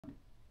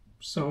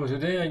So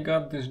today I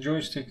got this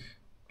joystick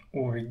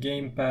or a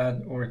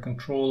gamepad or a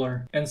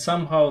controller, and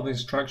somehow the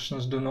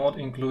instructions do not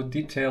include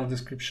detailed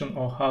description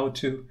of how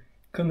to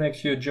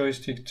connect your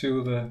joystick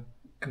to the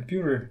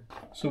computer.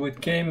 So it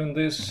came in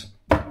this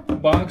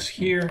box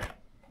here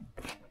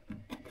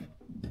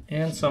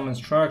and some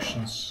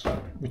instructions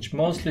which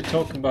mostly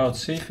talk about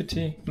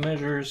safety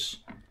measures,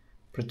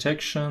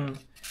 protection,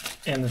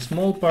 and a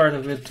small part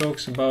of it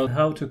talks about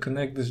how to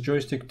connect this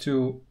joystick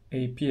to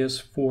a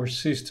PS4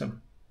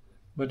 system.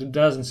 But it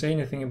doesn't say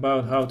anything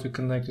about how to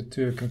connect it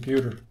to a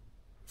computer.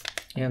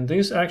 And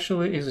this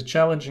actually is a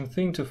challenging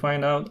thing to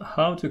find out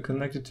how to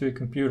connect it to a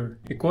computer.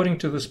 According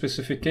to the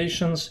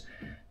specifications,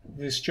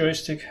 this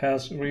joystick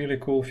has really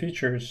cool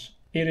features.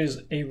 It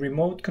is a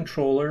remote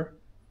controller.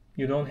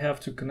 You don't have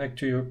to connect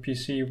to your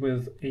PC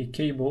with a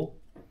cable,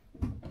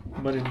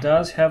 but it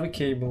does have a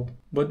cable.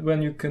 But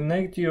when you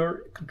connect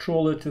your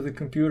controller to the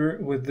computer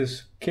with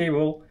this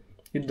cable,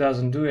 it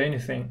doesn't do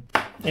anything.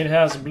 It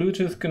has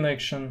Bluetooth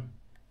connection.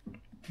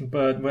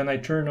 But when I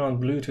turn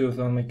on Bluetooth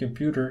on my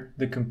computer,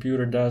 the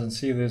computer doesn't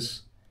see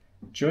this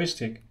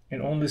joystick. It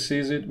only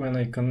sees it when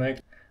I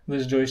connect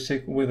this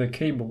joystick with a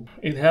cable.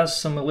 It has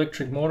some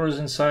electric motors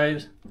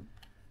inside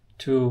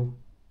to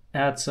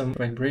add some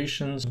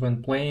vibrations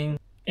when playing,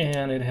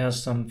 and it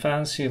has some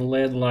fancy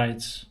LED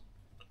lights.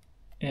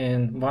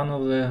 And one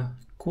of the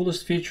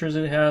coolest features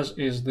it has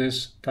is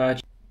this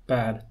touch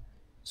pad.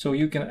 So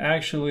you can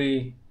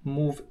actually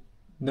move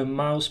the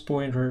mouse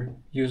pointer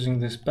using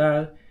this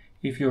pad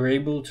if you're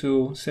able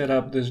to set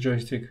up this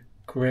joystick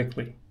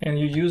correctly. And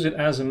you use it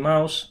as a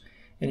mouse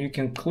and you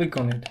can click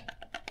on it.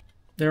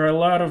 There are a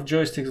lot of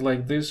joysticks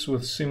like this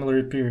with similar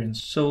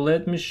appearance. So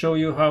let me show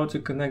you how to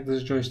connect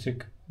this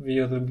joystick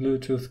via the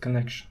Bluetooth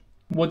connection.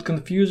 What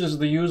confuses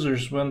the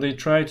users when they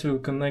try to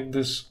connect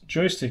this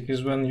joystick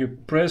is when you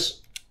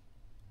press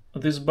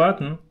this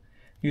button,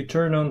 you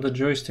turn on the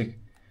joystick,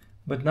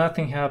 but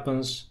nothing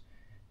happens.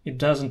 It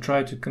doesn't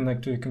try to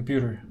connect to a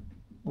computer.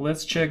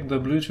 Let's check the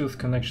Bluetooth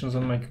connections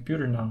on my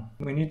computer now.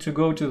 We need to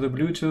go to the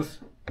Bluetooth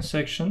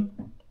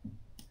section.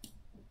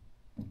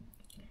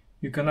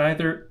 You can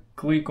either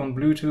click on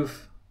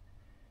Bluetooth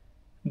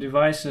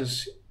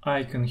devices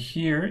icon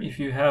here if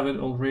you have it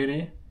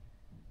already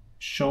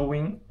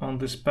showing on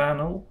this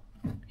panel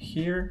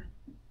here,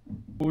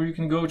 or you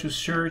can go to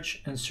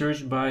search and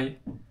search by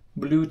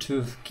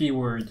Bluetooth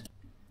keyword.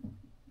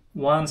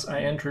 Once I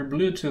enter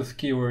Bluetooth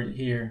keyword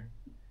here,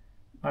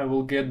 I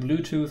will get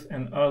Bluetooth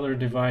and other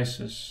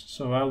devices,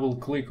 so I will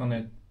click on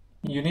it.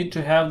 You need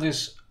to have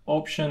this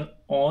option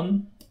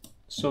on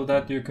so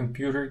that your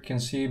computer can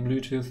see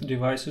Bluetooth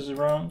devices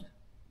around.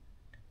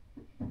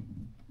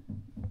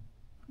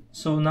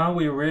 So now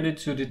we're ready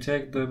to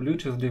detect the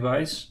Bluetooth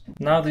device.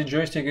 Now the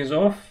joystick is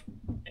off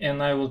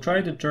and I will try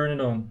to turn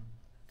it on,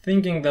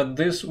 thinking that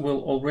this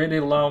will already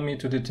allow me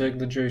to detect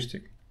the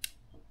joystick.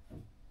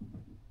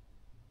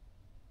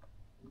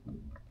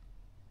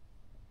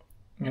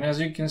 And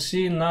as you can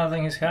see,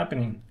 nothing is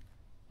happening.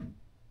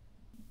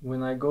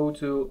 When I go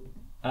to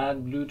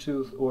add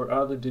Bluetooth or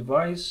other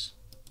device,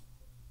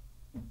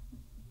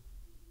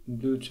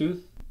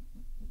 Bluetooth,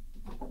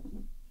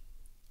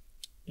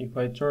 if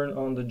I turn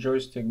on the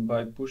joystick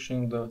by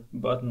pushing the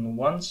button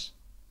once,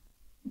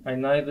 I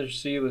neither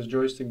see this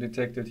joystick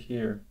detected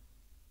here.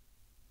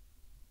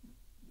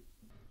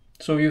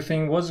 So you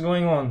think, what's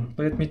going on?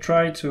 Let me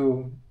try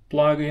to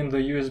plug in the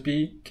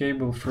USB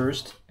cable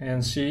first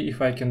and see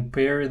if I can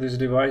pair this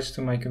device to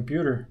my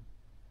computer.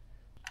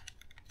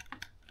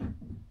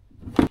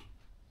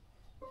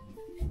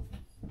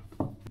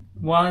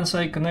 Once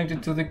I connect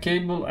it to the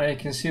cable, I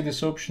can see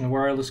this option,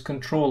 wireless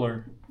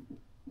controller.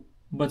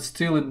 But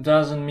still it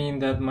doesn't mean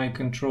that my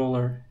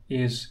controller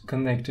is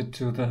connected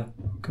to the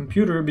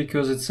computer,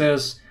 because it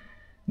says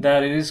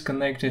that it is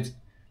connected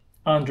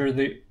under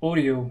the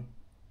audio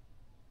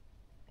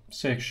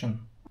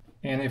section.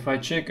 And if I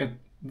check it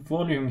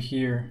volume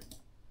here,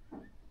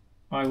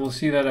 I will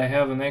see that I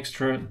have an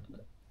extra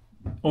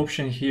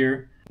option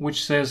here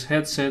which says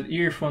headset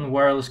earphone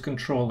wireless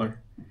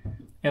controller,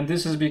 and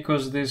this is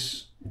because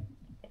this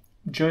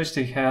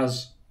joystick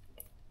has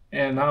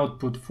an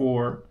output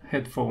for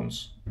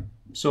headphones.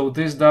 So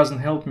this doesn't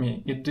help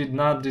me. It did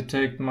not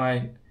detect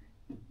my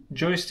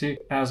joystick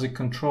as a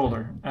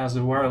controller, as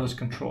a wireless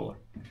controller.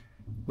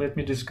 Let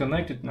me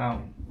disconnect it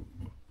now.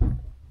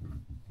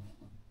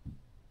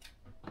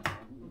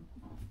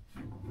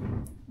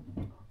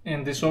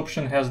 And this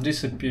option has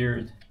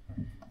disappeared.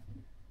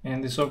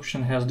 And this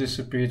option has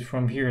disappeared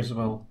from here as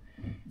well.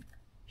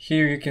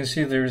 Here you can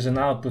see there is an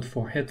output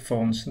for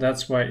headphones.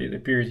 That's why it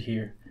appeared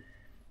here.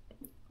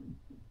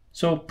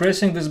 So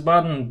pressing this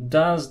button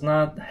does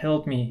not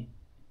help me.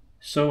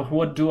 So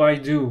what do I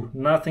do?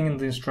 Nothing in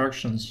the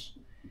instructions.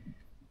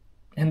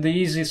 And the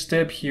easy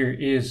step here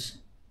is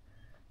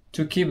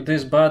to keep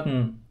this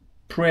button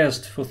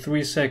pressed for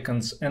 3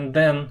 seconds, and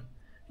then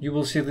you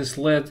will see this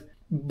LED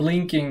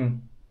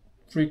blinking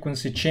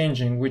frequency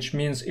changing, which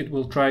means it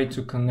will try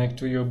to connect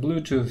to your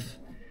Bluetooth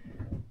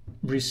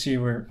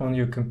receiver on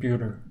your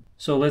computer.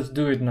 So let's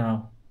do it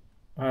now.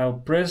 I'll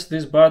press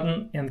this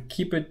button and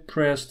keep it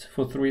pressed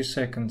for 3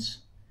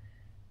 seconds.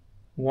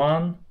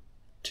 1,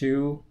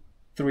 2,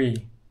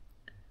 3.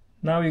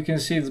 Now you can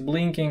see it's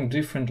blinking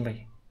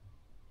differently.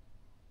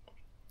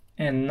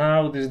 And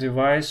now this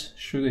device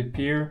should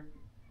appear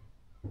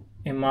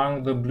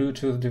among the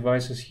Bluetooth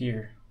devices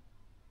here.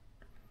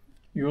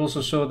 You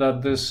also saw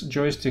that this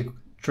joystick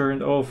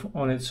turned off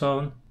on its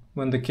own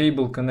when the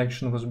cable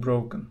connection was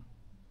broken.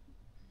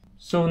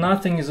 So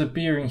nothing is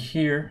appearing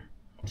here,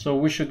 so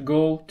we should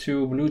go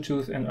to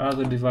Bluetooth and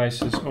other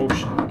devices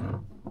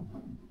option.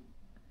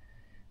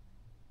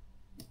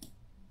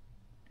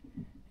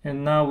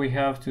 And now we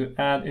have to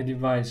add a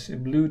device, a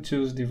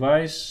Bluetooth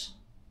device,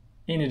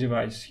 any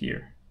device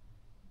here.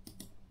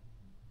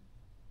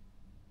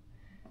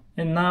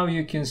 And now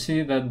you can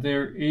see that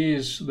there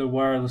is the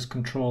wireless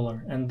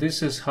controller, and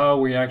this is how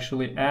we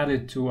actually add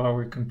it to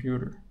our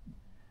computer.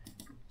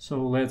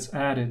 So let's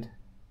add it.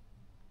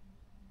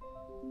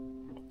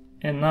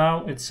 And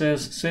now it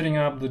says setting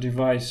up the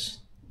device.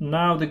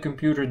 Now the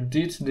computer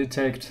did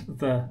detect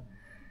the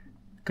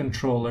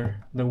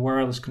controller, the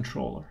wireless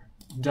controller.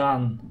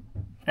 Done.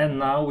 And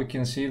now we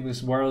can see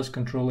this wireless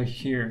controller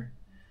here.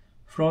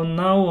 From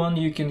now on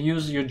you can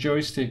use your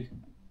joystick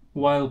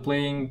while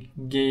playing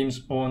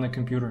games on a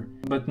computer.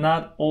 But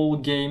not all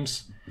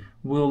games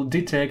will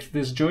detect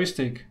this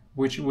joystick,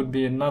 which would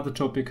be another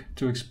topic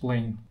to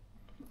explain.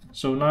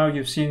 So now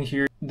you've seen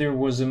here there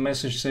was a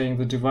message saying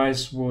the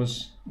device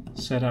was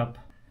set up.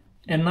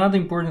 Another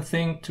important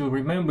thing to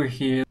remember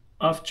here,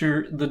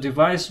 after the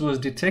device was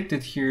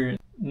detected here,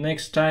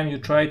 next time you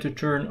try to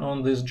turn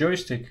on this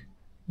joystick,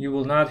 you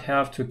will not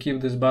have to keep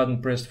this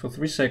button pressed for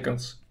 3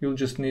 seconds. You'll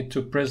just need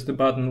to press the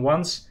button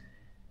once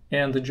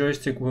and the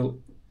joystick will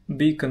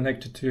be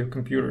connected to your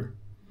computer.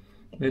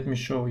 Let me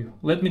show you.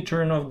 Let me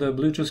turn off the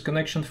Bluetooth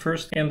connection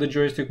first and the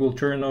joystick will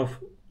turn off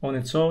on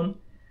its own.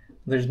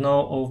 There's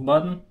no off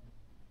button.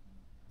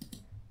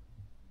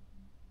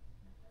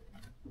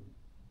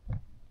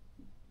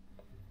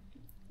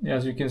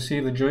 As you can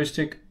see, the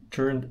joystick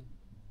turned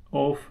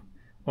off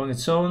on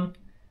its own.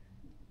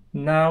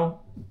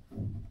 Now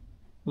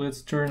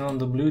let's turn on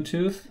the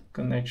Bluetooth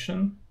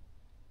connection.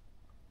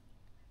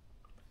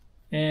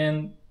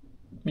 And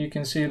you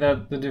can see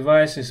that the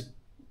device is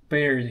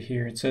paired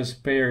here. It says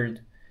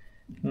paired.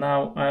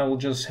 Now I will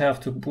just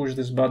have to push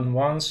this button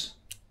once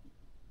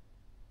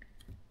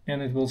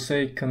and it will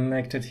say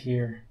connected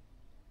here.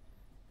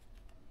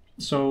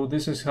 So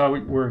this is how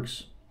it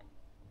works.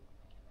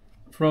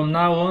 From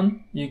now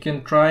on you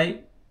can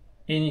try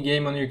any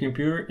game on your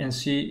computer and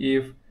see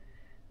if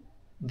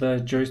the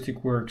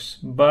joystick works,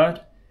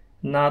 but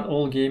not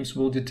all games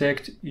will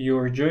detect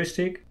your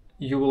joystick.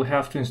 You will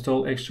have to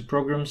install extra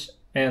programs,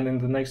 and in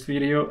the next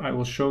video I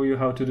will show you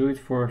how to do it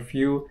for a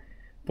few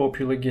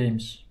popular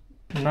games.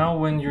 Now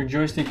when your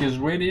joystick is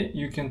ready,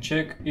 you can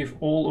check if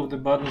all of the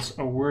buttons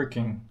are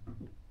working.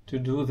 To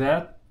do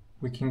that,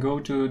 we can go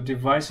to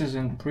Devices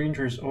and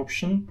Printers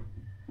option,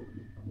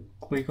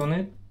 click on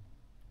it,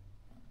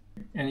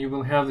 and you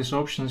will have these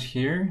options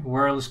here,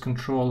 wireless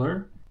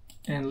controller,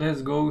 and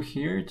let's go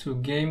here to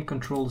Game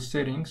Control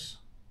Settings,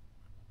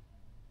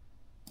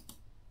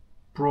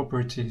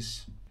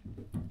 Properties.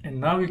 And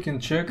now you can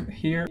check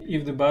here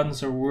if the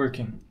buttons are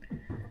working.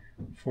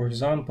 For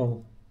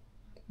example,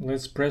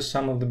 let's press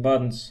some of the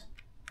buttons.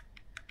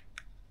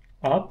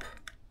 Up,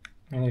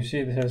 and you see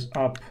it has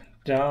up,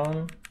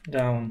 down,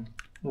 down,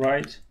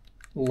 right,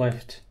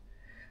 left.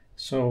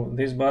 So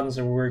these buttons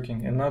are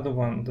working. Another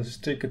one, the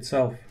stick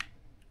itself,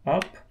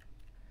 up,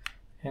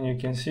 and you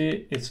can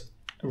see it's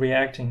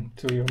reacting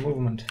to your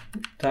movement.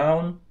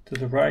 Down, to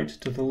the right,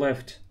 to the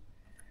left.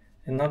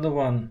 Another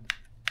one,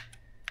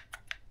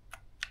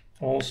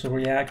 also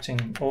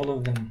reacting, all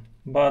of them.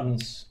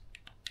 Buttons,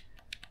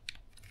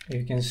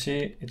 you can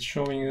see it's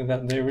showing you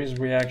that there is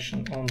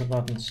reaction on the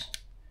buttons.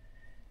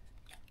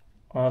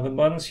 The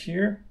buttons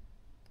here,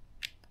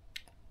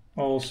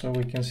 also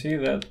we can see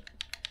that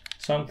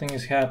something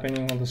is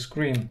happening on the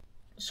screen.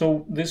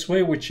 So this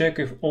way we check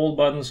if all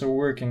buttons are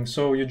working.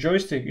 So your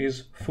joystick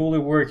is fully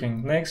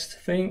working. Next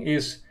thing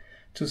is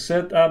to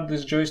set up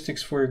these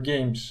joysticks for your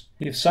games.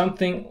 If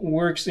something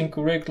works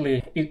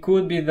incorrectly, it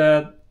could be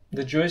that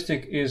the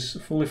joystick is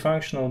fully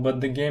functional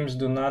but the games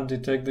do not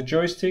detect the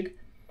joystick.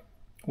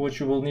 What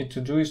you will need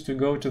to do is to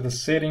go to the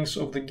settings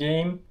of the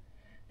game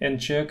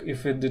and check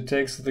if it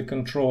detects the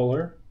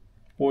controller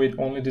or it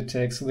only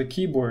detects the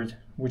keyboard,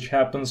 which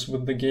happens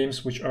with the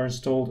games which are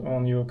installed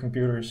on your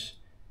computers.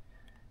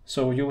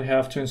 So you'll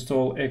have to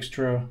install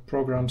extra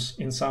programs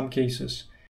in some cases.